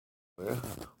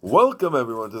Welcome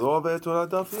everyone to the Orvei Torah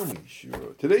Daf Yomi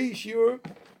Shiur. Today's Shiur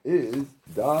is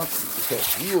Daf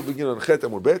Chet. We will begin on Chet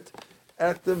Amud Bet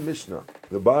at the Mishnah,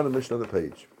 the bottom Mishnah on the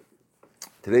page.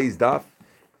 Today's Daf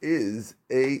is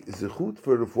a Zechut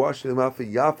for Refuah Shlema for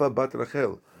Yafa Bat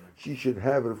Rachel. She should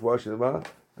have Refuah Shlema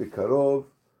Bekarov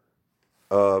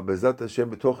Bezat Hashem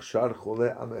Betoch Shar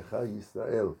Chole Amecha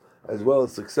Yisrael, as well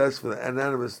as success for the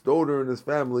anonymous daughter and his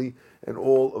family and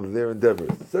all of their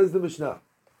endeavors. It says the Mishnah.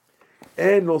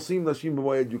 And nosim nashim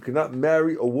b'moed, you cannot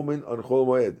marry a woman on Chol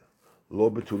Moed, lo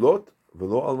betulot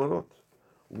v'lo almanot,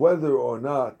 whether or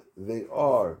not they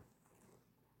are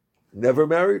never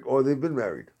married or they've been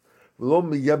married. V'lo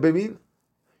miyabemin,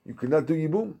 you cannot do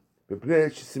yibum,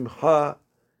 b'pnei shesimcha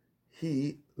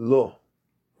hi lo,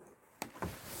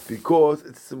 because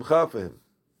it's simcha for him,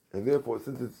 and therefore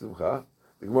since it's simcha,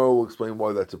 the Gemara will explain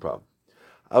why that's a problem.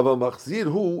 Aval machzir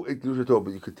hu et kedushato,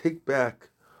 but you could take back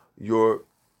your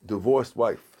divorced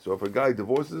wife. So if a guy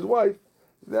divorces his wife,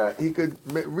 that he could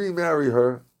remarry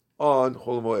her on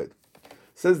Chol Moed.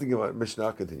 Says the Gemara,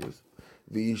 Mishnah continues,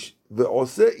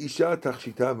 Ve'oseh isha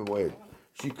tachshita b'moed.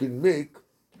 She can make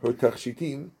her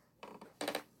tachshitim,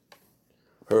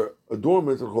 her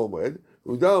adornments on Chol Moed.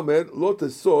 Udaomed lo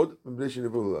tesod m'bnei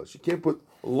shenivula. She can't put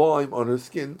lime on her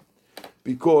skin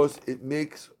because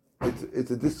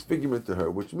it's a disfigurement to her,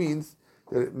 which means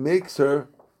that it makes her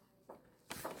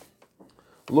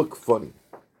look funny.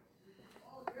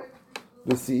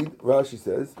 The seed, Rashi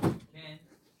says,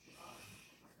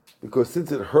 because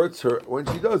since it hurts her when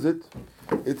she does it,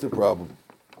 it's a problem.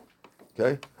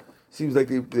 Okay? Seems like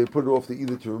they put it off to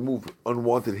either to remove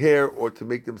unwanted hair or to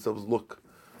make themselves look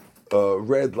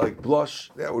red like blush.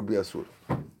 That would be asur.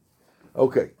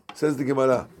 Okay, says the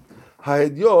Gemara,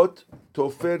 Haedyot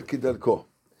tofer kidarko.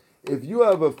 If you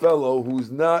have a fellow who's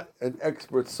not an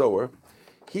expert sewer,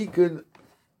 he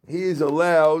is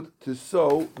allowed to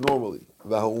sew normally.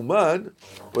 V'ha'uman,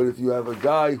 but if you have a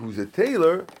guy who's a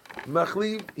tailor,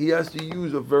 machliv, he has to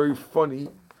use a very funny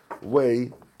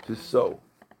way to sew.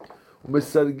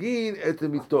 Mesargin et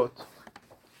mitot.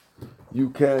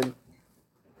 You can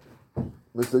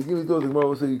mesargin mitot. The Gemara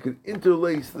will say you can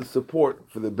interlace the support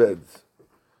for the beds,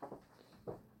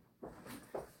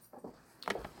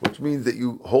 which means that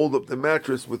you hold up the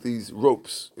mattress with these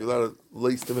ropes. You're allowed to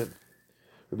lace them in.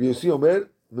 Rabbi Yossi Omer,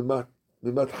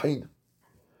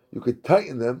 you could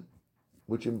tighten them,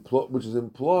 which is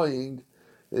implying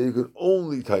that you could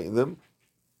only tighten them,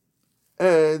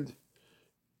 and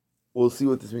we'll see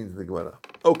what this means in the Gemara.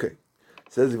 Okay,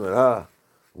 says the Gemara,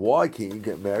 why can't you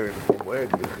get married in a way?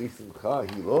 Who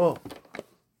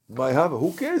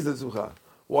cares that simcha?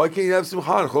 Why can't you have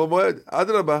simcha in Chol Moed?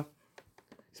 Adrabah,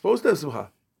 you're supposed to have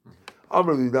simcha.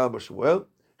 Amar Rabbi Yehuda Amar Shmuel,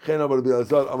 Chen Amar Rabbi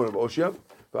Elazar Amar Rabbi Oshia,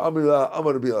 Amar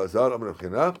Rabbi Elazar Amar Rabbi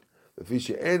Chena.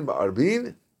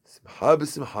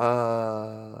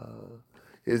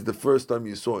 Here's the first time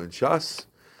you saw in Shas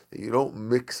that you don't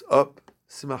mix up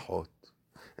simachot,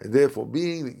 and therefore,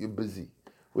 being that you're busy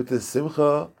with the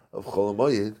simcha of Chol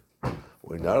Moed,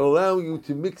 we're not allowing you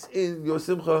to mix in your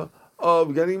simcha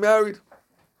of getting married.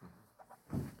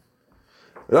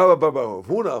 Rabba Bar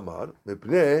Huna Amar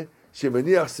mepnei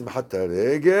shemaniach simchat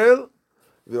haregel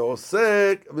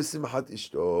ve'osek v'simchat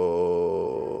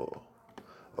ishto.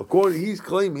 According, he's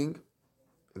claiming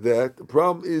that the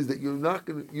problem is that you're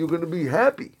going to be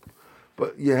happy,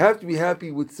 but you have to be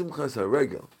happy with simchas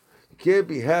haregel. You can't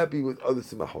be happy with other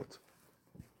simachot.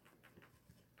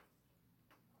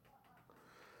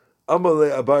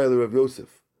 Amalei Abayah Rav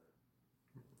Yosef.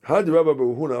 Had Rabba Bar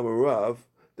Huna Amar Rav,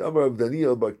 the Amar of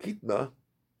Daniel Bar Kitna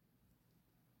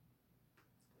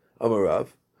Amar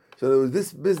Rav. So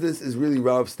this business is really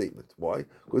Rav's statement. Why?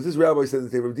 Because this rabbi said the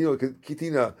name of Dino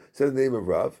Kitina said the name of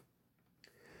Rav.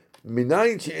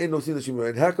 Minayin she'en nosin l'shimon.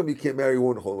 And how come you can't marry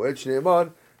one chol moed?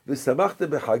 Shneimar v'samachta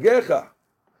b'chagecha. You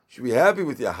should be happy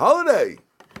with your holiday.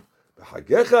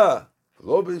 B'chagecha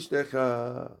lo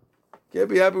b'ishtecha. Can't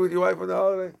be happy with your wife on the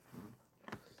holiday.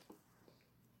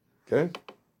 Okay.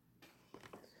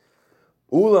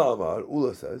 Ula Amar.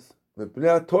 Ula says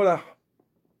mepnei Torah.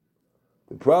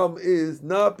 The problem is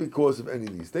not because of any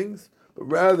of these things, but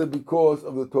rather because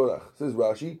of the Torah. Says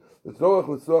Rashi, it's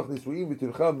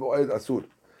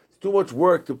too much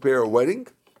work to prepare a wedding,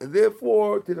 and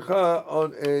therefore tircha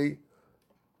on a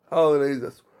holiday is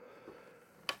asur.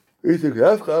 It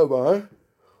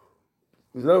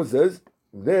says,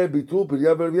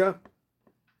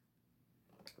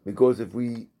 because if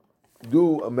we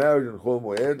do a marriage in Chol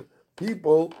Moed,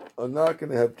 people are not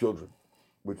going to have children,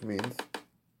 which means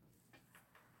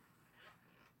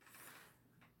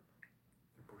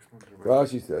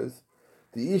Rashi says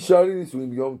The Ishari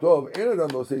Nisuin Yom Tov, and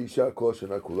Adam Ose Isha Kol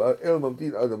Shana Kula, El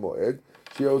Mamtin Adam Moed,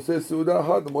 She Ose Suda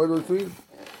Had Moed Nisuin.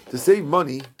 To save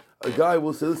money, a guy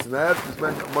will say, listen, I have to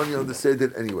spend money on the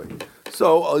Seder anyway.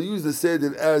 So I'll use the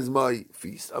Seder as my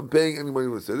feast. I'm paying any money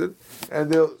on the Seder,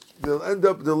 and they'll end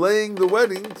up delaying the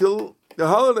wedding till the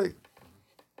holiday.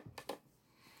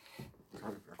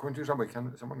 According to somebody,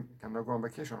 someone can now go on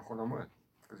vacation on Chol Hamoed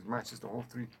because it matches the whole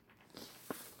three.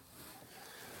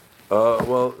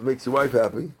 Well, it makes your wife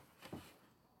happy,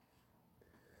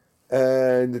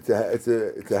 and it's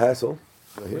a hassle.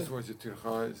 First of all, the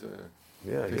tircha is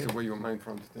takes away your mind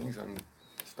from the things and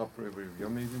stop for every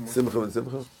yom maybe. Simcha and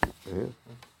simcha.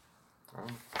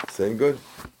 Saying good.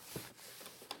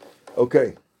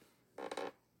 Okay.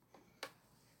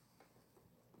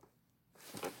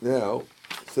 Now,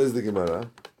 says the Gemara.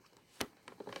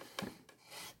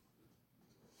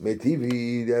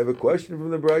 Metivi, they have a question from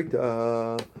the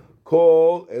Braita.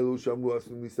 Call Elu Shamru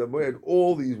Asum Nisa Moed.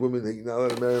 All these women that you're not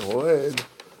allowed to marry Moed,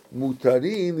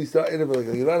 Mutarin Nisa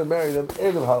Erev. You're not allowed to marry them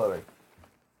Erev holiday.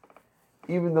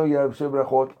 Even though you have Sheh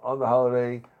Brachot on the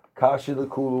holiday, Kasha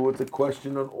Lekulu, it's a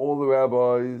question on all the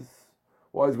rabbis.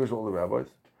 Why is it a question on all the rabbis?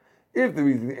 If the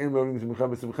reason is Simcha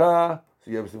B'Simcha,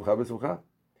 so you have Simcha B'Simcha.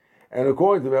 And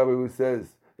according to the rabbi who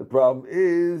says the problem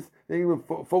is that you're going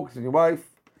to focus on your wife,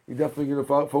 you're definitely going to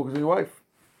focus on your wife.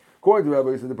 According to the rabbi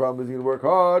who said the problem is you're going to work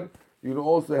hard, you're going to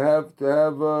also have to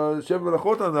have Sheva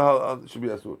Melachot on should be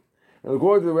Asur. And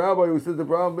according to the rabbi who says the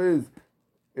problem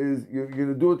is you're going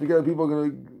to do it together, people are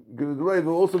going to delay, they'll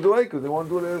also delay because they want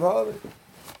to do it at a holiday.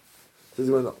 Says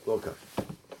he went up, okay.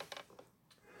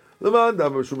 According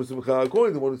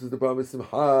to the one who says the problem is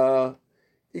Simcha,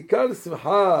 Ikar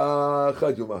Simcha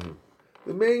Chad Yomahu.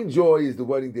 The main joy is the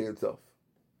wedding day itself,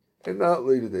 and not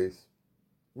later days,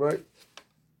 right?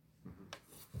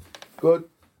 Good.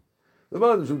 The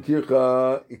man from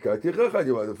Tircha Ikar Tircha Chad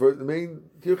Yomahu. The main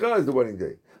Tircha is the wedding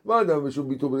day. Man from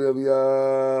Bitul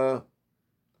B'Neviyah.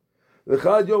 The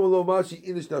Chad Yom Lo Mashi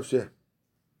Inish Nafsheh.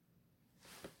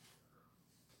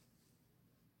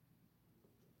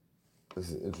 This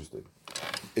is interesting.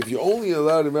 If you're only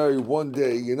allowed to marry one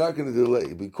day, you're not going to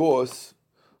delay, because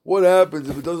what happens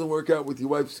if it doesn't work out with your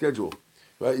wife's schedule?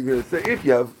 Right? You're going to say, if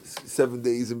you have 7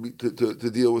 days to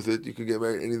deal with it, you can get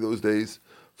married any of those days,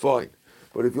 fine.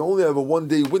 But if you only have a 1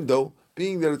 day window,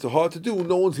 being that it's hard to do,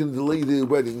 no one's going to delay their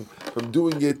wedding from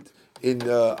doing it in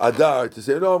Adar to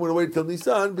say, no, I'm going to wait till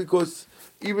Nisan, because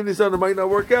even Nisan it might not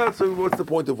work out, so what's the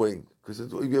point of waiting? Because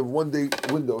if you have 1 day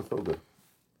window, it's no good.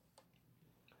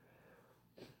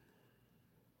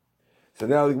 So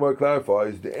now the Gemara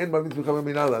clarifies the end.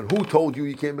 Who told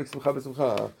you can't mix Simcha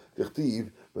b'Simcha?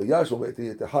 Dichtiv v'yashol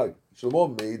me'etei hag. Shlomo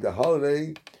made the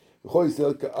holiday. V'chol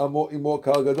Yisrael ka'amo imo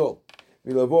kal gadol.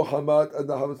 Milavo Hamat ad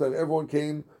Mitzrayim. Everyone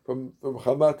came from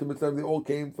Hamat to Mitzrayim. They all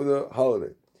came for the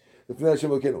holiday. The Fnei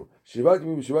Hashem Elokeinu. Shivat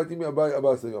yimim abai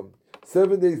abas yom.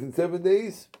 7 days and 7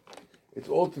 days. It's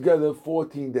altogether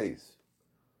 14 days.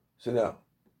 So now.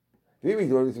 We're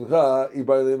proving.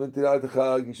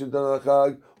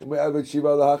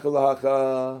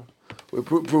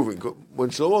 When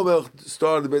Shlomo Melech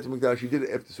started the Beit HaMikdash, he did it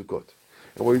after Sukkot.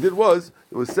 And what he did was,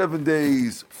 it was 7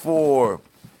 days for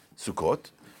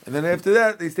Sukkot, and then after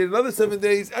that, they stayed another 7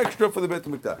 days extra for the Beit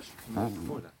HaMikdash.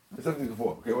 It's 7 days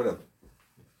before, okay, whatever.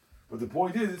 But the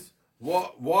point is,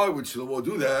 why would Shlomo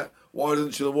do that? Why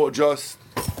doesn't Shlomo just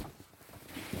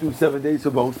do 7 days for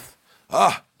both?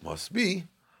 Must be.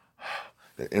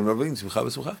 And Rabbeinu Simcha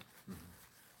b'Simcha.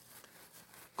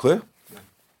 Clear? Yeah.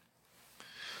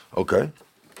 Okay.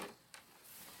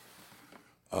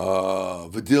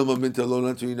 V'dilma minta lo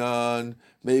natuinan.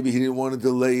 Maybe he didn't want to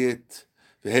delay it.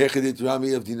 V'hechedit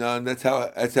rami of dinan. That's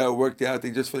how it worked out.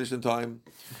 They just finished in time.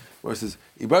 Where it says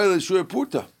ibai l'shur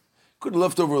purta. Could have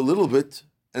left over a little bit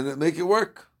and make it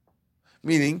work.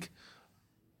 Meaning,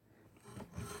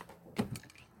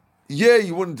 yeah,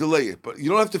 you wouldn't delay it, but you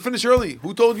don't have to finish early.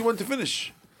 Who told you when to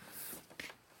finish?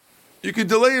 You can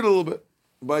delay it a little bit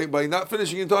by not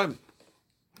finishing in time.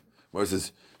 Where it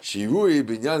says, Shirui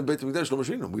binyan Beit HaMikdash lo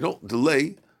mashrinim. We don't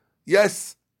delay.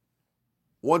 Yes,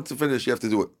 once to finish, you have to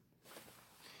do it.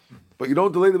 But you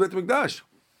don't delay the Beit HaMikdash.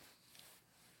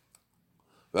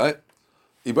 Right?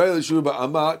 He should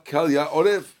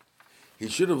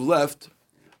have left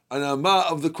an amah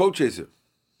of the quote chaser.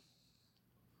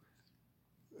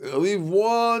 I'll leave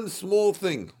one small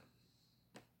thing.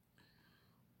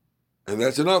 And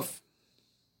that's enough.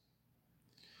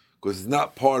 Because it's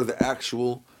not part of the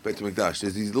actual Beit HaMikdash.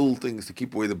 There's these little things to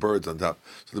keep away the birds on top.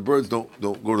 So the birds don't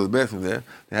go to the bathroom there.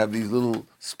 They have these little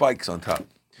spikes on top.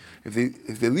 If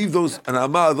they leave those, an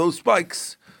amah, those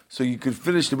spikes, So you could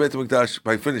finish the Beit HaMikdash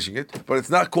by finishing it, but it's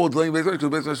not called delaying Beit HaMikdash because the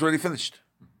Beit HaMikdash is already finished.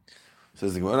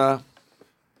 Says the Gemara,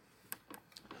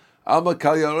 Alma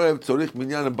Kal Yarev Tzorich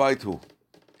Minyan Baitu.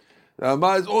 The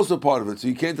Alma is also part of it, so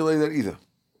you can't delay that either.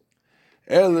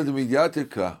 Rather,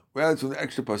 it's from the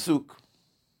extra pasuk.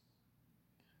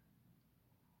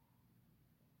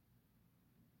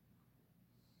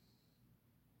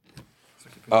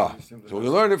 So we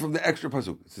learn it from the extra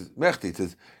pasuk. It says Mechti. It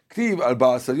says Ktiv al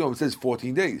Ba'asar Yom. It says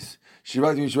 14 days.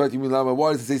 Shivatim Lama.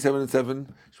 Why does it say 7 and 7?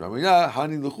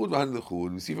 Hani l'chud v'hani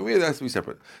l'chud. We see from here that has to be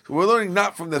separate. So we're learning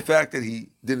not from the fact that he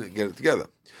didn't get it together.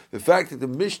 The fact that the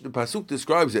pasuk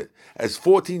describes it as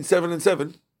 14, 7 and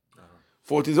 7.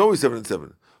 14 is always 7 and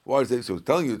 7. Why is it? So it's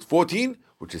telling you it's 14,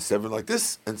 which is 7 like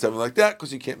this and 7 like that,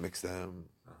 because you can't mix them.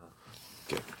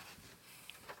 Okay.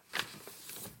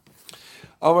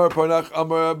 Amar Parnach,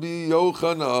 Amar Rabbi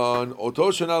Yochanan, Oto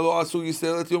Shana lo asu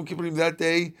Yisrael et Yom Kippurim. That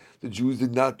day, the Jews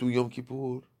did not do Yom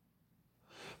Kippur.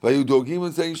 Vayudogim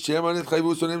and saying Shema net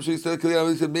chayvu sonem sheYisrael kiliyam.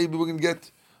 They said maybe we're going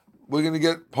to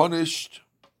get punished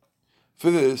for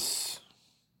this.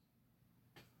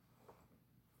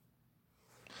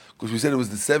 Because we said it was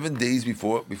the 7 days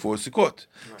before Sukkot.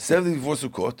 Right. 7 days before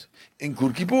Sukkot,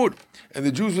 include Kippur. And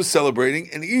the Jews were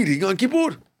celebrating and eating on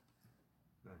Kippur.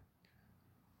 Right.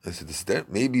 I said,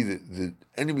 maybe the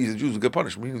enemies of the Jews will get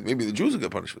punished. Maybe the Jews will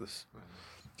get punished for this. Right.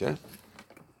 Okay?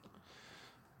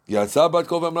 You're all invited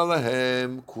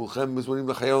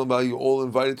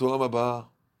to Olam Haba.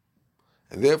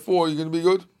 And therefore, you're going to be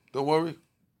good. Don't worry.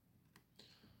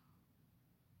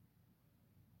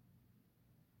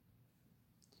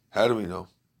 How do we know?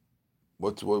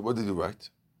 What did you write?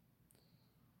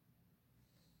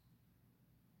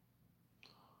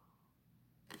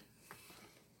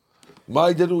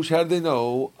 My Darush, how do they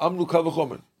know? Amnu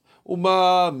Kavachomer.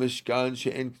 Uma Mishkan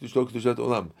she'en Kedushto Kedushat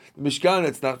Olam. The Mishkan,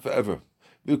 it's not forever.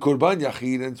 The Korban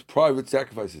Yachid, and it's private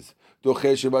sacrifices.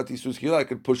 Doche Shabbat Yisuz Chila, I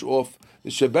could push off the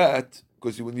Shabbat,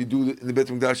 because when you do in the Beit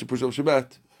HaMikdash, you push off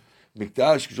Shabbat.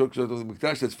 Mikdash, Kedushat Olam,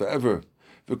 Mikdash, that's forever.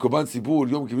 The Korban Tzibur,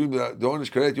 Yom Kippurim, the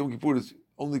Onish Karet, Yom Kippur is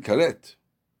only Karet.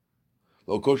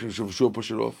 Lo kosher, you should for sure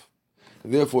push it off.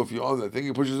 And therefore, if you're on that thing,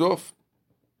 it pushes off.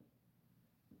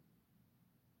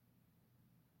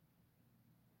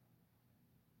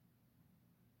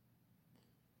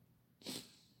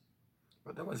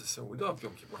 But that was a Seudah of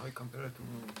Yom Kippur. How you compare it to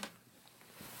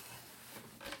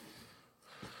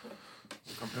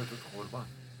Korban?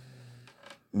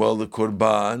 Well, the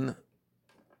Korban,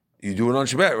 you do it on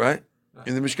Shabbat, right?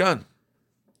 In the Mishkan,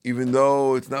 even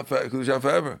though it's not Kedusha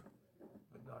forever.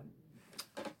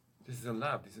 This is a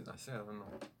lab. This is I say I don't know.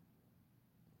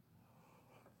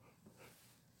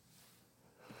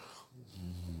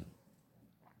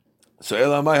 So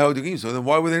Elamai Haudugim. So then,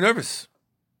 why were they nervous?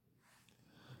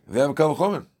 They have a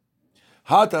kavachomen.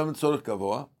 Hatam tzorich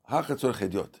gavoa, hachat tzorich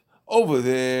hediot. Over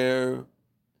there,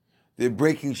 they're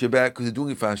breaking Shabbat because they're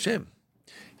doing it for Hashem.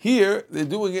 Here, they're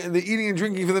doing it and they're eating and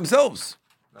drinking for themselves.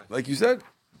 Like you said.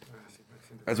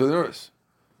 That's what there is.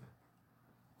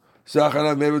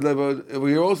 Over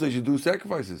here also, you should do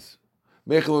sacrifices.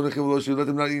 You let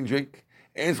them not eat and drink.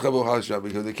 Because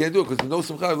they can't do it because there's no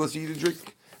simcha unless you eat and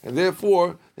drink. And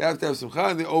therefore, they have to have simcha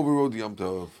and they overrode the Yom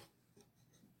Tov.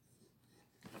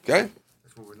 Okay?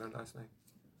 That's what we learned last night.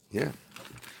 Yeah.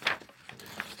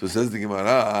 So says the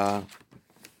Gemara,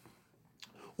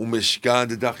 Umeshkan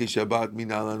de dachi Shabbat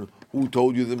minalan. Who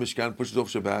told you the Mishkan pushes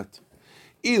off Shabbat?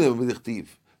 If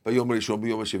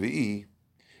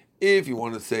you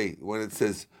want to say, when it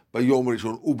says Bayom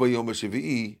Rishon Ubayom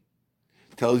HaShevi'i,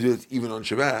 tells you it's even on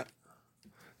Shabbat.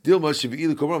 Dilma Shevi'i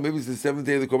the Korban, maybe it's the 7th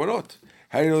day of the Korbanot.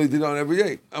 How do you know they did it on every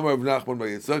day? Amar Rav Nachman bar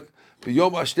Yitzchak,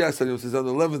 Bayom Ashtei Asarim says on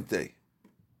the 11th day.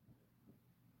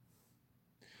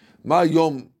 Ma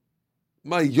Yom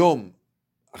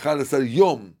Achad Asar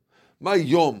Yom, Ma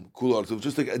Yom Kular. So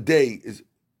just like a day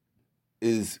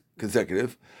is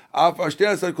consecutive. For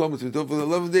the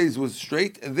 11 days was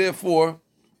straight, and therefore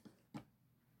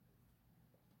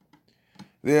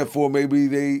maybe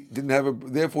they didn't have a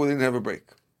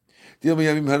break.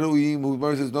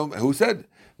 Who said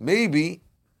maybe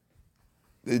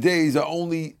the days are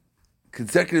only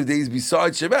consecutive days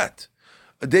besides Shabbat,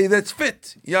 a day that's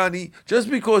fit. Yani, just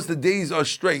because the days are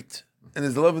straight and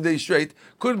there's 11 days straight,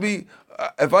 could be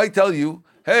if I tell you,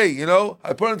 hey,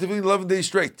 I put on tefillin 11 days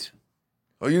straight,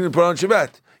 or you didn't put on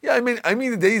Shabbat. Yeah, I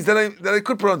mean the days that I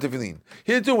could put on tefillin.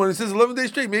 Here too, when it says 11 days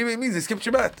straight, maybe it means they skipped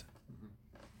Shabbat.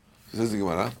 So says the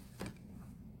Gemara.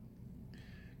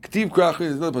 K'tiv krach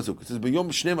is another pasuk. It says b'yom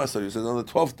shnei masar. It says on the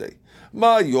 12th day.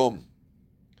 Ma yom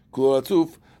kol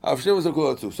atzuf. Av shnei masar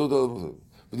kol atzuf. So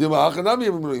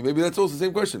Maybe that's also the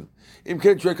same question.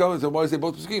 Why is they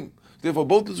both Pesukim? Therefore,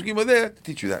 both Pesukim are there to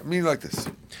teach you that. Meaning like this.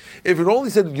 If it only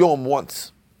said Yom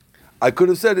once, I could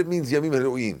have said it means Yamim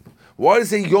Hanu'im. Why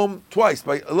does it say Yom twice?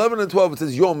 By 11 and 12 it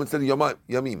says Yom instead of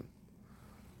Yamim.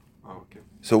 Oh, okay.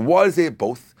 So why does it say it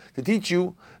both? To teach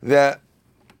you that,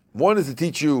 one is to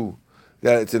teach you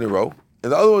that it's in a row,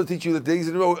 and the other one is to teach you that days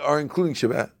in a row are including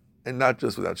Shabbat, and not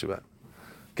just without Shabbat.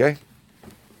 Okay?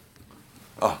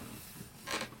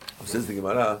 Says the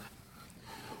Gemara,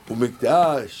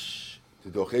 Umikdash,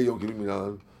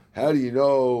 how do you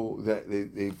know that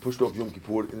they pushed off Yom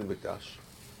Kippur in the Mikdash?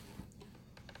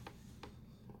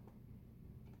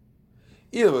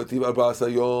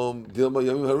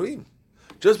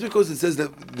 Just because it says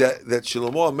that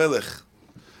Shlomo HaMelech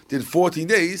did 14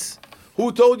 days,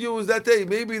 who told you it was that day?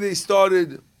 Maybe they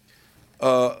started,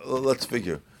 let's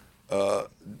figure, the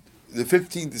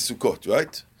 15th is Sukkot,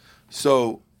 right?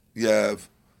 So you have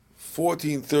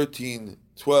 14, 13,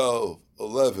 12,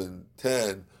 11,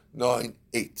 10, 9,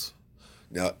 8.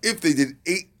 Now, if they did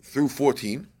 8 through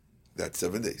 14, that's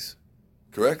 7 days.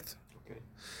 Correct? Okay.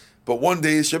 But one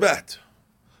day is Shabbat.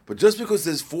 But just because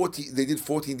there's 14, they did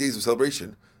 14 days of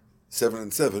celebration, 7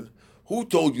 and 7, who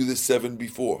told you this 7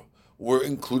 before? We're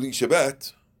including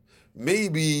Shabbat.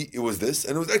 Maybe it was this,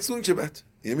 and it was excluding Shabbat.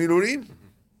 Yamin Urim?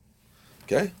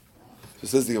 Okay? So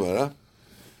says the Gemara.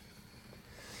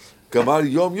 Gamar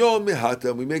Yom Yom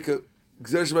Mehata. We make a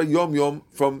Gzer Shabbat Yom Yom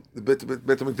from the Bet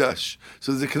HaMikdash.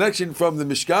 So there's a connection from the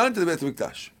Mishkan to the Bet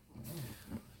HaMikdash.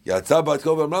 Yatza Bat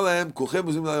Kol V'amar Lahem Kulchem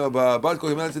Muzim L'Olam Haba. Bat Kol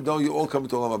Himan said, "No, you all come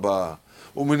to Olam Haba."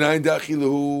 U'minayin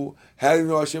Da'achiluhu. How do you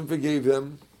know Hashem forgave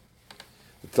them?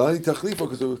 Tzani Tachlifa,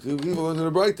 because the Tachlifa learned in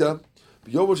the Braita.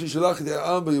 B'yom Shishalach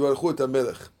De'am B'yivarechu Et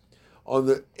HaMelech. On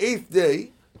the 8th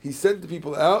day, he sent the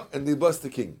people out and they blessed the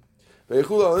king. They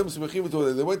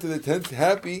went to the tent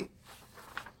happy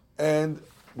and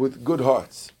with good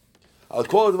hearts. I'll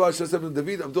call it about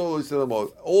David,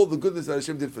 all the goodness that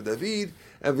Hashem did for David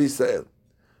and for Israel.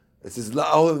 It says,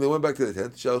 they went back to the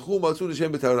tent.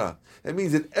 That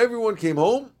means that everyone came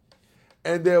home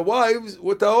and their wives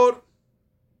were tahor.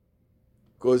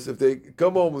 Because if they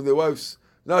come home and their wives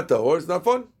not tahor, it's not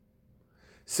fun.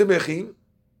 Simechim.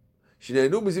 They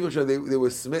were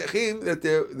smechim that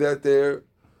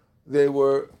they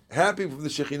were happy from the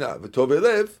Shekhinah.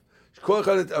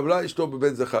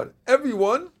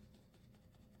 Everyone,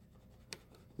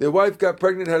 their wife got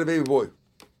pregnant, had a baby boy.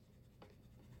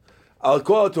 Al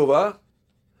Kol HaTova,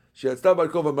 שיצתה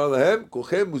בת קול ואמר להם,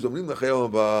 כולכם מוזמנים לחיי העולם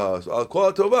הבא. So Al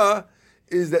Kol HaTova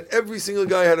is that every single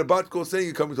guy had a bat kol saying,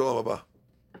 you're coming to Olam Haba.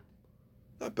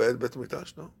 Not bad, Bet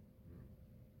HaMikdash, no?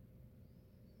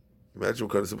 Imagine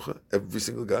what kind of simcha. Every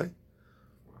single guy.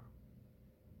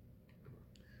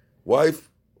 Wife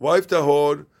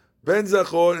tahor, ben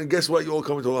zachor, and guess what? You all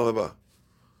coming to Olam Haba.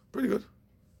 Pretty good.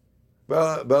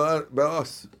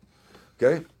 Ba'as.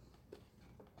 Okay?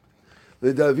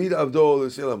 The David Abdol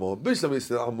Shelamo. Bishlam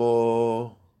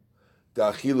Yisrael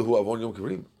Ta'achiluhu Avon Yom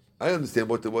Kippurim. I understand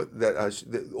what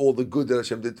all the good that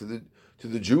Hashem did to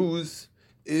the Jews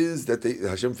is that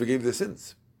Hashem forgave their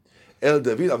sins. El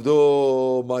David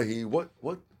Abdol Mahi. What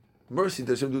mercy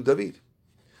did Hashem do to David?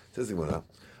 Says the Gemara.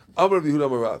 Amar Yehuda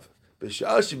Marav.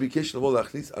 B'sha'ash bikesh Shlomo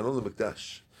lachnis Aron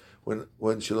leMikdash. When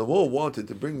Shlomo wanted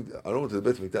to bring Aron to the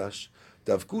Bet Mikdash,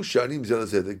 Davku Shanim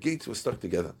Zelazeh. The gates were stuck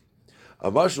together.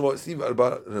 Amar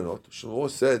Shlomo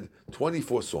said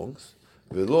 24 songs.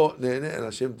 V'lo ne'eneh, and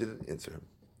Hashem didn't answer him.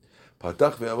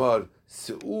 Patach ve'amar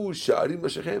Se'u sha'arim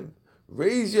b'shechem.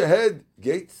 Raise your head,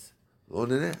 gates. Lo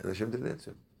ne'eneh, and Hashem didn't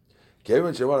answer him.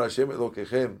 Kevan shemar Hashem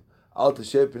Elokechem al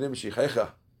teshev pnei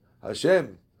Mashiachecha.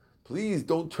 Hashem, please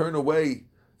don't turn away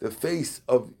the face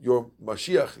of your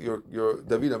Mashiach, your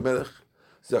David HaMelech.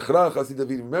 Zachrach Chassid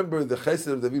David. Remember the chesed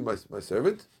of David, my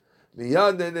servant.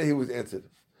 Miyad ne'eneh, he was answered.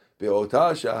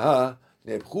 Be'otah shaha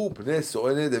nebchu pnei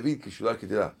so'enei David kishula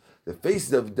ketira. The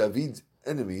faces of David's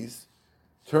enemies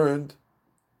turned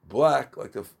black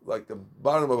like the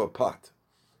bottom of a pot.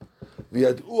 We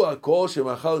knew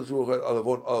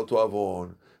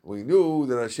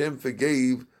that Hashem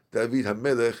forgave David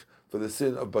HaMelech for the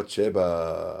sin of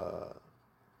Bathsheba.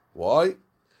 Why?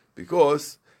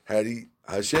 Because had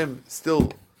Hashem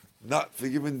still not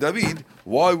forgiven David,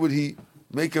 why would he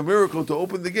make a miracle to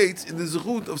open the gates in the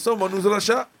zechut of someone who's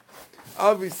Rasha?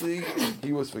 Obviously,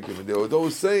 he was forgiven. There were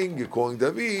those saying, you're calling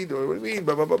David, or what do you mean,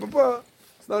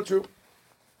 It's not true.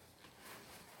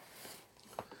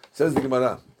 Says the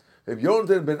Gemara, Reb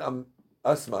Yonatan ben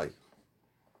Asmai,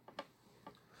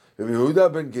 Reb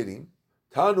Yehuda ben Gidim,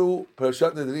 Tanu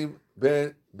Parashat Nedarim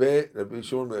be Rabbi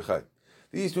Shimon bar Yochai.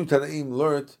 These two Tanaim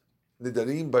learned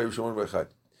Nedarim by Rabbi Shimon bar Yochai.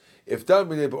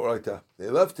 They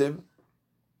left him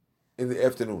in the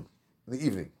afternoon, in the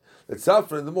evening. Let's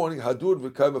Safra in the morning. Hadur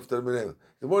v'kayim after minel. In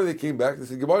the morning they came back. They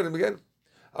said goodbye to him again.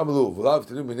 Amalu v'lav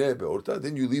tenu minel be'orta.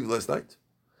 Didn't you leave last night?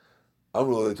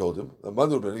 Amalu, they told him.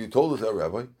 You told us, our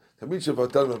Rabbi. You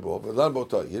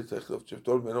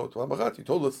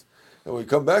told us, and when we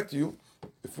come back to you,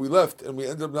 if we left and we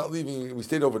ended up not leaving and we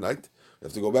stayed overnight, we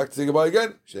have to go back to say goodbye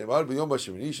again. It says in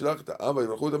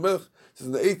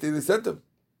the 8th day they sent him,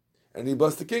 and he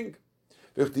blessed the king.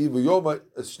 It says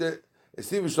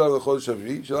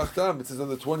on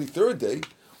the 23rd day,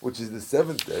 which is the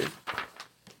 7th day,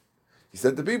 he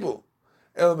sent the people.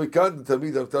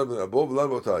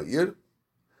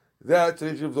 That so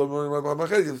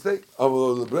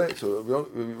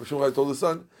Shmuel told the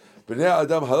son,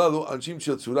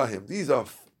 these are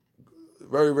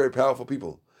very, very powerful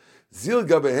people. Zil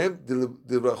gabehem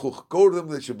dilbrachuch. Go to them,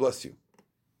 they should bless you.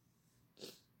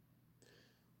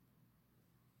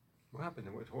 What happened?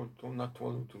 They not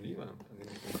told them to leave.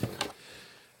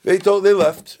 They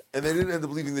left, and they didn't end up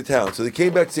leaving the town. So they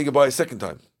came back to say goodbye a second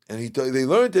time, and they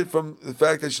learned it from the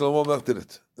fact that Shlomo Melech did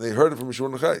it. They heard it from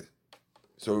Rishon Chai.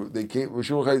 So they came.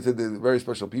 Rishon Chai said they're very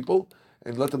special people,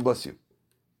 and let them bless you.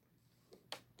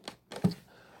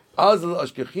 Azal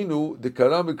Ashkechinu the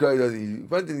Karam he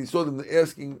went and he saw them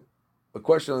asking a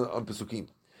question on Pesukim.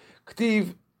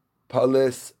 Ktiv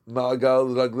Pales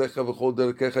Ma'agal Raglecha V'chol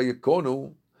Derekecha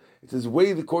Yekonu. It says,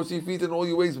 weigh the course of your feet and all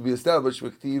your ways will be established.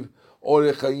 Ktiv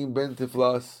Orech Chaim Ben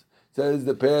Tiflas. It says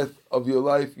the path of your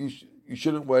life you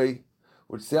shouldn't weigh,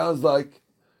 which sounds like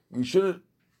you shouldn't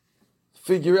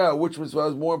figure out which mitzvah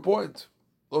is more important.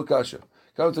 Lo kasha.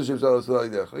 Kam to shevshal l'sodai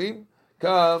de'achim.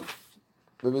 Kam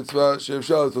b'mitzvah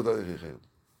shevshal l'sodai de'achim.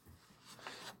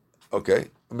 Okay,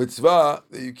 a mitzvah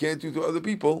that you can't do to other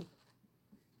people,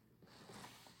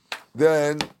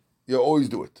 then you always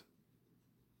do it.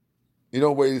 You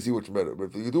don't wait to see which is better. But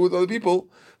if you do it with other people,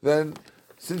 then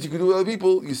since you can do it with other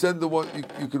people, you send the one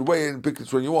you could weigh and pick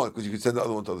which one you want because you could send the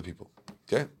other one to other people.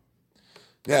 Okay.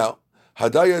 Now,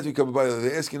 Hadayah to come by.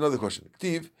 They ask you another question.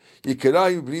 It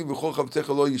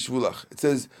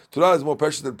says Torah is more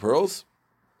precious than pearls,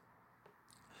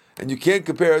 and you can't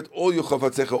compare it. All your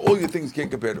chavatzecha, all your things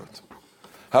can't compare to it.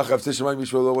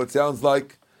 What sounds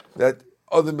like that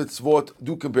other mitzvot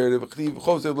do compare to it.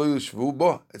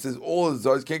 It says all the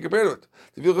zays can't compare to it.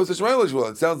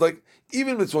 It sounds like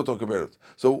even mitzvot don't compare to it.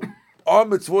 So are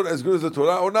mitzvot as good as the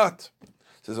Torah or not?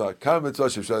 It says if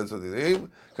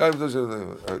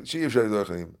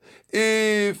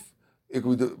it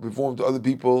could be performed to other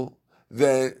people,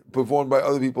 then performed by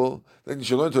other people, then you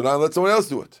should learn Torah and let someone else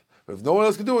do it. But if no one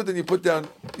else can do it, then you put down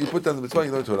the mitzvah and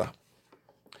you learn Torah.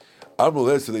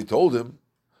 So they told him,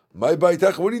 "My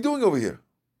Baitach, what are you doing over here?"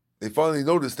 They finally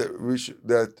noticed that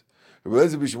Rebbe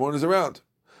Eliezer Bishimon is around.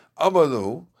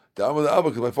 Amanu, the Amar the Abba,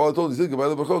 because my father told him,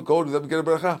 "Go to them and get a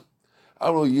bracha."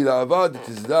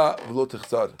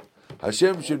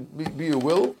 Hashem should be a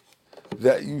will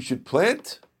that you should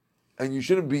plant and you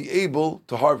shouldn't be able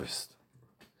to harvest.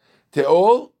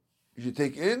 Te'ol, you should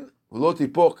take in, v'lo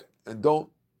tipok, and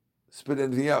don't spit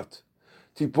anything out.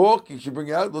 Tipok, you should bring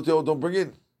out, lo te'ol, don't bring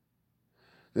in.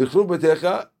 Your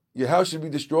house should be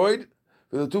destroyed,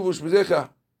 and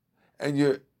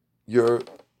your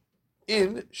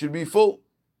inn should be full.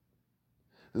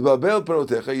 Your table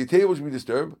should be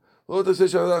disturbed.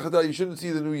 You shouldn't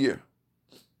see the new year.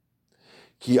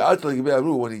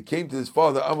 When he came to his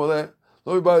father, not only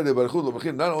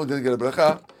did he get a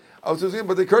bracha,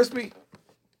 but they cursed me.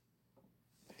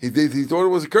 He thought it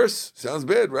was a curse. Sounds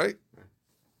bad, right?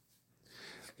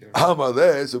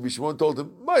 So Bishimon told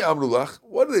him, "My amrulach,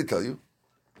 what did they tell you?"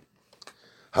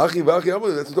 That's what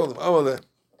told him.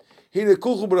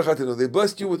 They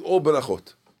blessed you with all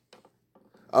berachot.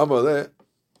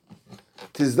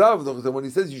 When he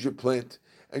says you should plant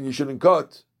and you shouldn't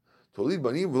cut,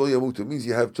 it means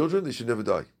you have children, they should never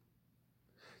die.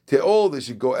 Te'ol, they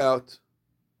should go out.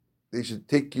 They should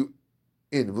take you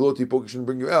in. V'lo shouldn't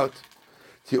bring you out.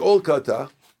 Te'ol kata,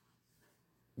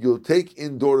 you'll take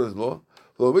in daughters-in-law.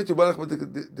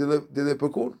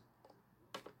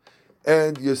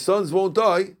 And your sons won't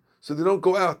die, so they don't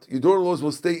go out. Your daughter-in-laws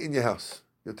will stay in your house.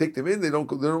 You'll take them in, they don't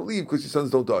leave because your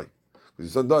sons don't die.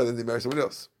 Because your son died, then they marry somebody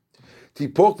else.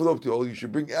 Tipok v'lo, you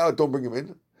should bring out, don't bring them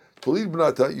in. Tolid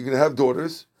b'nata, you're going to have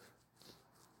daughters.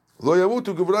 Lo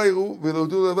yamutu gevrayu v'lo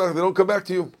du, they don't come back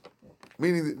to you.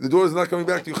 Meaning the daughter's not coming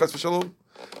back to you, chas v'shalom.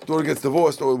 The daughter gets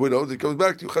divorced or widowed, it comes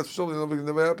back to you, chas v'shalom, it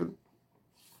never happened.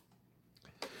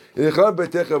 Your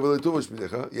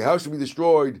house should be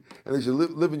destroyed, and they should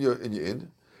live in your inn.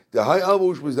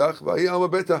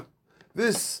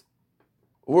 This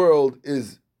world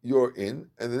is you're in,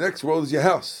 and the next world is your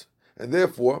house. And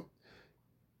therefore,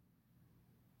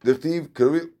 the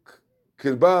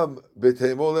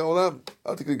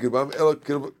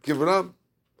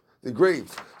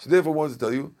grave. So therefore, wants to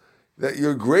tell you that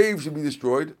your grave should be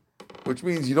destroyed, which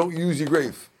means you don't use your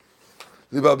grave.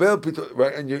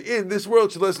 Right, and you're in this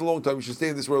world should last a long time. You should stay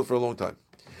in this world for a long time.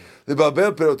 Your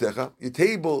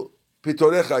table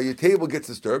gets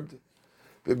disturbed.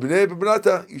 You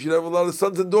should have a lot of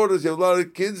sons and daughters. You have a lot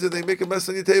of kids, and they make a mess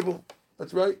on your table.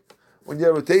 That's right. When you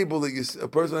have a table a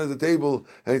person has a table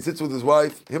and he sits with his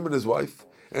wife, him and his wife,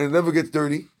 and it never gets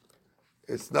dirty.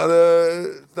 It's not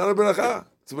a beracha.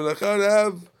 It's a beracha to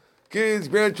have kids,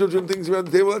 grandchildren, things around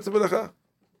the table. That's a beracha.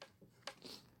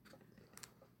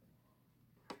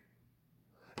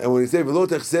 And when you say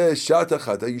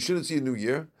you shouldn't see a new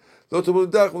year. Your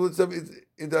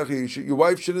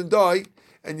wife shouldn't die,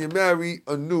 and you marry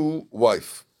a new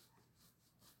wife.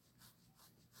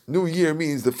 New year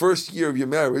means the first year of your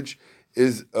marriage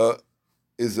is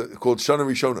called Shana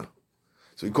Rishona.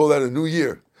 So we call that a new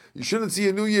year. You shouldn't see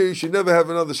a new year. You should never have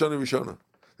another Shana Rishona.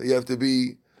 That you have to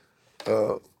be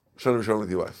Shana Rishona with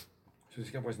your wife. So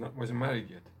this guy wasn't married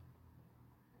yet.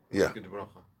 Yeah.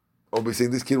 Oh, we're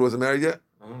saying this kid wasn't married yet?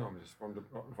 No. Just from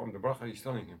the bracha he's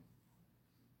telling him.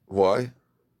 Why?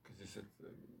 Because he said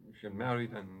if you're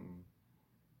married and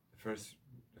the first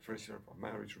year of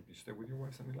marriage would be stay with your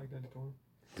wife, something like that. He told him.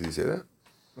 Did he say that?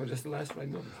 No, just the last right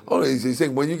now. Oh, he's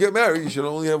saying when you get married, you should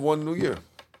only have one new year.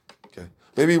 Okay.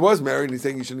 Maybe he was married and he's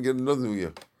saying you shouldn't get another new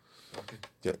year. Okay.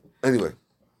 Yeah. Anyway.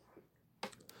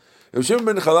 Shimon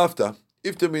ben Chalafta,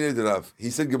 Iftar minei de Rav, he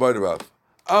said goodbye to Rav.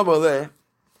 Amaleh,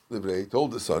 Librei,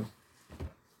 told the son,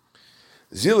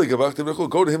 Zile gavachtem lechol,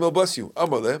 go to him, he'll bless you.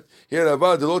 Amaleh, here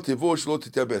Rava de lo tivosh lo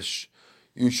titabesh.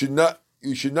 You should not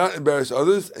embarrass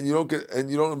others, and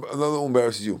another one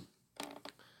embarrasses you.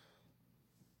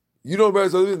 You don't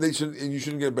embarrass others, and you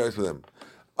shouldn't get embarrassed for them.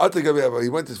 He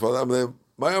went to his father, Amaleh,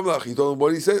 my Amalach, he told him, what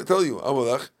did he say? Tell you,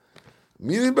 Amalach,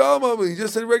 milim ba'alma, he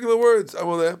just said regular words,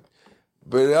 Amaleh. He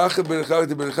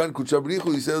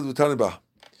said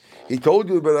he told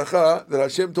you beracha that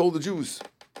Hashem told the Jews,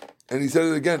 and he said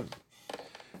it again.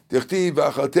 You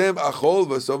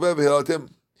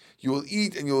will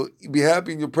eat and you will be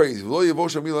happy in your praise. You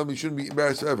shouldn't be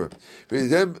embarrassed forever.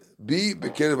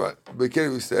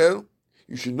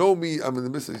 You should know me. I'm in the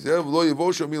midst of Israel.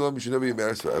 You should never be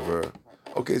embarrassed forever.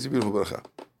 Okay, it's a beautiful beracha.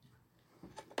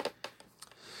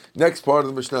 Next part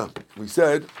of the Mishnah, we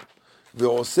said. A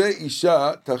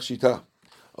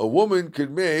woman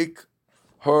could make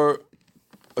her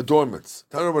adornments.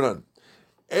 These are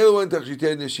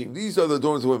the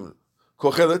adornments of women.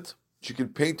 Kochelet, she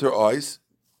could paint her eyes,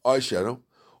 eyeshadow.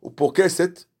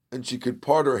 Upokeset, and she could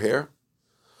part her hair.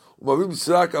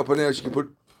 She could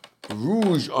put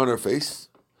rouge on her face.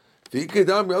 The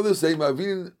others say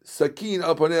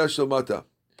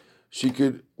she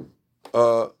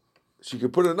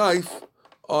could put a knife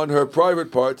on her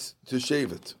private parts to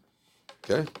shave it.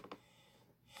 Okay?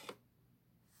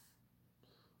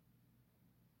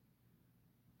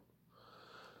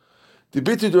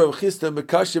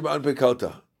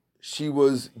 She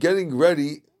was getting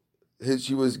ready.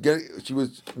 She was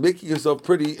making herself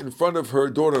pretty in front of her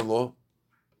daughter-in-law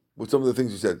with some of the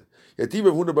things you said. Rav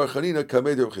Huna bar Chanina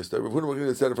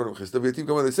sat in front of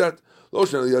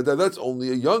Chisda. That's only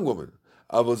a young woman.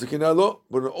 But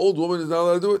an old woman is not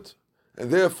allowed to do it. And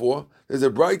therefore, there's a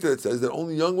braita that says that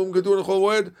only young women can do it in Chol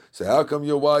Moed. So how come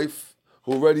your wife,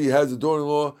 who already has a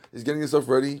daughter-in-law, is getting herself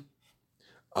ready?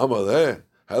 Amaleh,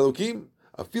 Halokim,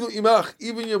 Afilu Imach,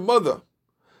 even your mother,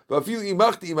 Afilu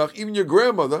Imach Imach, even your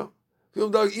grandmother,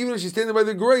 even if she's standing by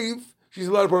the grave, she's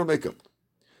allowed to put on makeup.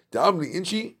 Da'amni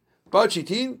Inchi,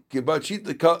 Bachitin, Kibachit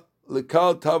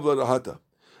Lekal Tavla Rahata.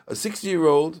 A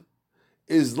 60-year-old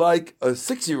is like a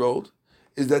 6-year-old,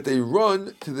 is that they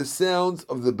run to the sounds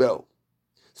of the bell.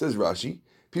 Says Rashi,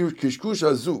 Pirush Kishkush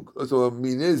Hazug,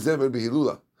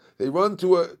 they run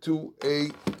to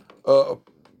a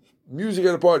music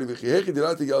at a party.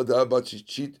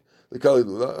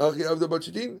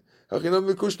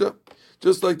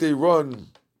 Just like they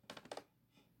run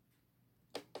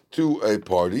to a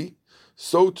party,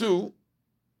 so too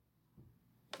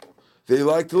they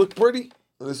like to look pretty.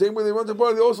 In the same way they run to a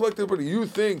party, they also like to look pretty. You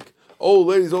think old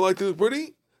ladies don't like to look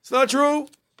pretty? It's not true.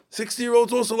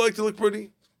 60-year-olds also like to look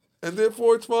pretty. And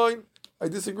therefore it's fine. I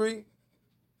disagree.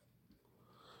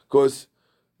 Because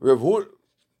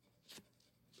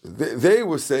they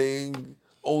were saying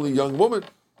only young women.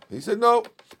 He said no.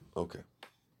 Okay.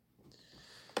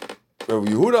 Rav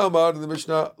Yehuda Amar in the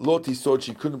Mishnah, Loti Sod,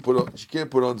 she can't put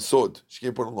on Sod. She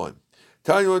can't put on line.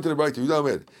 Tanya went to the right to Yudah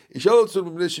Med.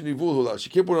 She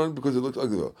can't put it on because it looks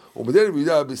ugly. But they agreed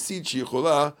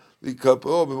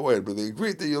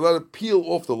that you're allowed to peel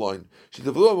off the line.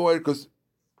 Because,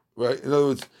 right, in other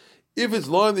words, if it's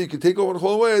lime that you can take off on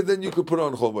Chol Moed, then you could put it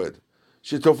on Chol Moed.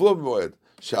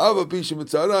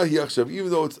 Even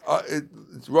though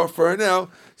it's rough for her now,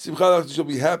 she'll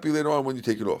be happy later on when you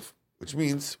take it off. Which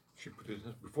means She put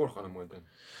it before Chol Moed then.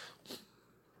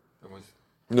 That was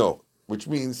no, which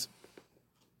means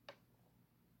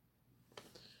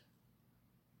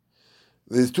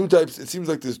there's two types. It seems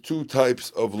like there's two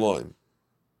types of lime.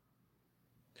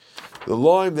 The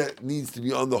lime that needs to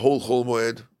be on the whole Chol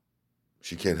Moed,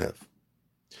 she can't have.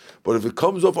 But if it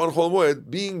comes off on Chol Moed,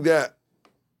 being that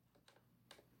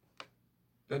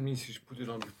means she should put it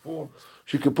on before.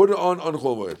 she can put it on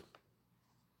Chol Moed.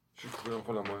 She should put it on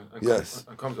Chol Moed. Yes.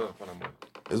 And comes out Chol Moed.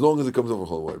 As long as it comes off on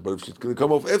Chol Moed. But if she's going to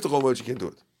come off after Chol Moed, she can't do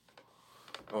it.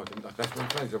 Oh, that's what I'm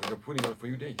trying to say. We're putting it on for a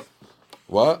few days.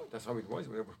 What? That's how it was.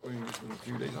 We were putting this in a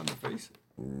few days on the face.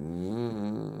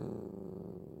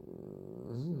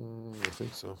 I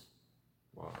think so.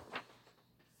 Wow.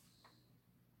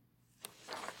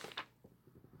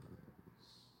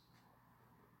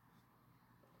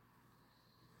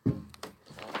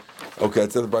 Okay,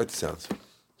 that's how the bright sounds.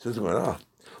 Says the Gemara,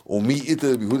 Umi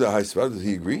ita Yehuda Haisvar. Does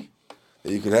he agree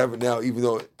that you can have it now, even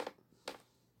though?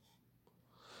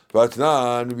 We said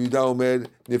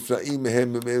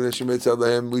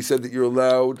that you're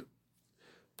allowed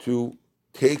to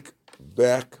take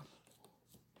back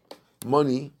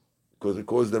money because it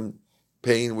caused them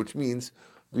pain, which means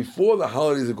before the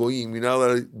holidays are going, you're not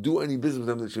allowed to do any business with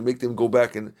them that should make them go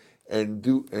back and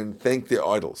thank their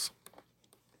idols.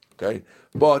 Okay,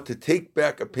 but to take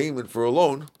back a payment for a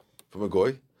loan from a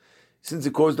goy, since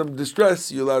it caused them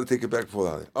distress, you're allowed to take it back before the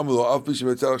holiday.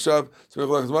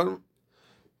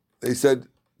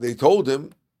 They told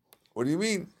him, what do you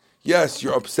mean? Yes,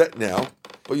 you're upset now,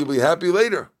 but you'll be happy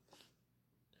later.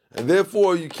 And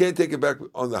therefore, you can't take it back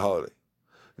on the holiday.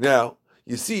 Now,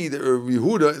 you see that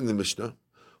Yehuda in the Mishnah,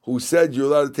 who said you're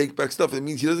allowed to take back stuff, it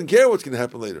means he doesn't care what's going to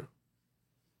happen later.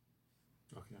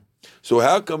 Okay. So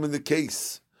how come in the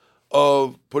case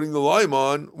of putting the lime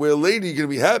on, where later you're going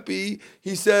to be happy,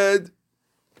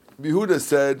 Yehuda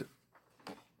said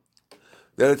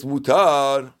that it's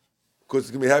mutar, because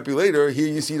it's going to be happy later. Here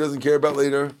you see he doesn't care about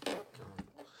later.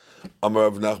 Amar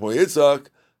Rav Nachman Yitzchak,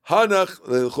 Hanach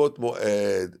leilchot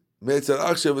moed, me'etzar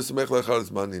achshav v'semech lechar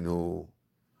zmaninu.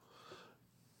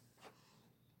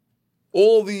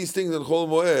 All these things in Chol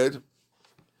Moed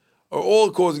are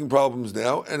all causing problems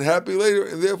now, and happy later,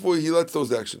 and therefore he lets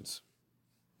those actions.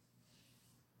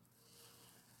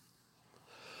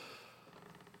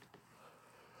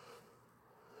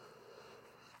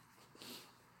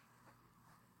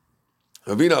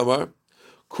 Ravina Amar,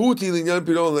 Kuti linyan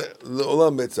piron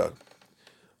leolam metzar.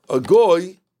 A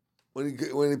goy, when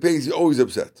he pays, he's always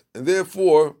upset, and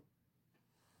therefore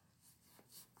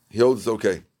he holds it's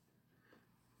okay.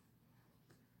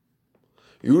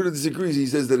 Yehuda disagrees. He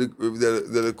says that a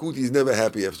kuti is never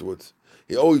happy afterwards.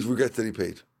 He always regrets that he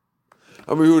paid.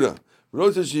 Amar Yehuda,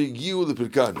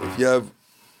 if you have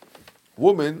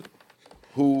women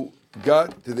who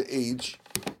got to the age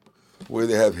where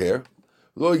they have hair,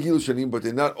 but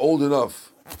they're not old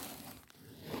enough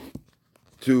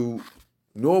to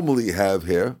normally have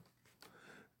hair.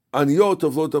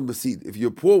 If you're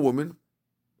a poor woman,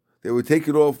 they would take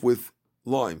it off with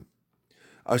lime.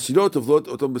 They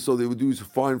would use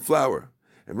fine flour.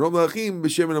 And they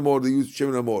use shemen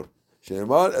amor.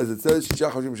 As it says,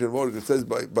 it says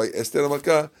by Esther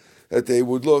Malka that they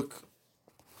would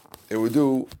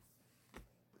do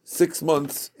 6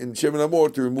 months in shemen amor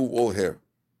to remove all hair.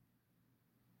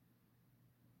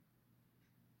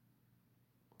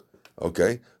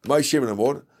 Okay, my shemen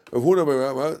amor.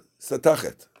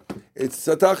 Satachet. It's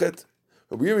satachet.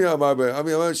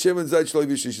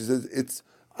 She says it's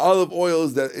olive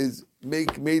oils that is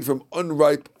made from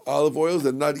unripe olive oils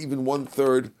that are not even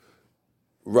 1/3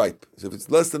 ripe. So if it's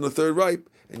less than 1/3 ripe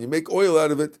and you make oil out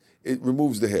of it, it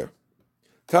removes the hair.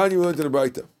 Tanya went to the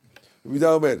Braita.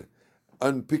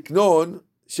 An piknon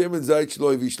shemen zayit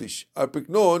shelo yavi shlish. A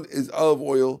piknon is olive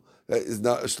oil that is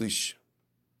not a shlish.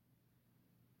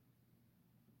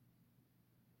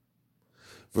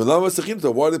 Why do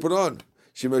they put it on?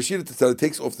 It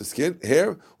takes off the skin,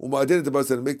 hair,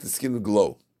 and make the skin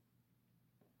glow.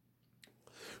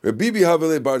 Rabbi Bibi had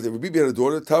a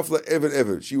daughter, Tafla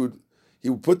Ever. He would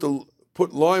put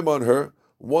lime on her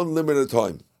 1 limb at a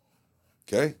time.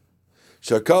 Okay?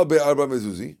 Shakal be'arba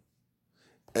mezuzi.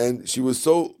 And she was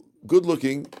so good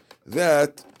looking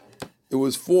that it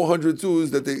was 400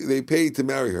 zuz that they paid to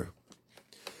marry her.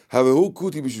 Havahu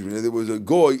kuti b'shushmina. There was a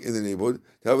goy in the neighborhood.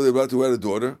 Tavla Lebrata who had a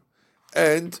daughter,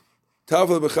 and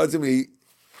Tavla b'chadzim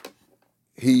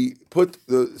he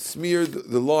smeared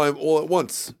the lime all at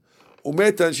once.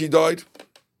 Umeta, and she died.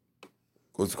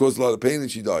 Caused a lot of pain, and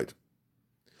she died.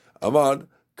 Amar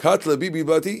Katla Bibi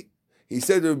Bati. He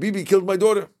said, Bibi killed my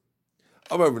daughter.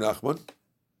 Amar Ibn Nachman.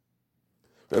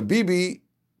 Bibi,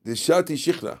 the Shati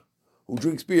Shikhna, who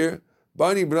drinks beer,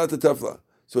 Bani Bnata Tafla.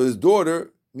 So his daughter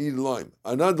needed lime.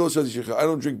 Anand Lo Shati Shikhna. I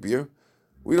don't drink beer.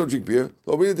 We don't drink beer.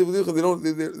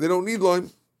 They don't need lime.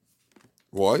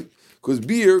 Why? Because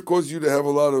beer causes you to have a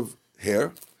lot of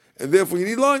hair, and therefore you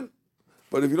need lime.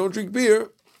 But if you don't drink beer,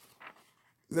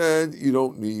 then you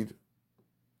don't need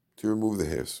to remove the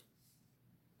hairs.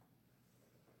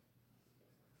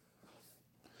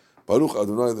 Baruch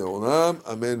Adonai Le'olam.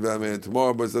 Amen v'amen.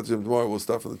 Tomorrow we'll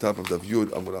start from the top of Daf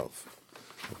Yud Amud Aleph.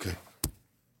 Okay.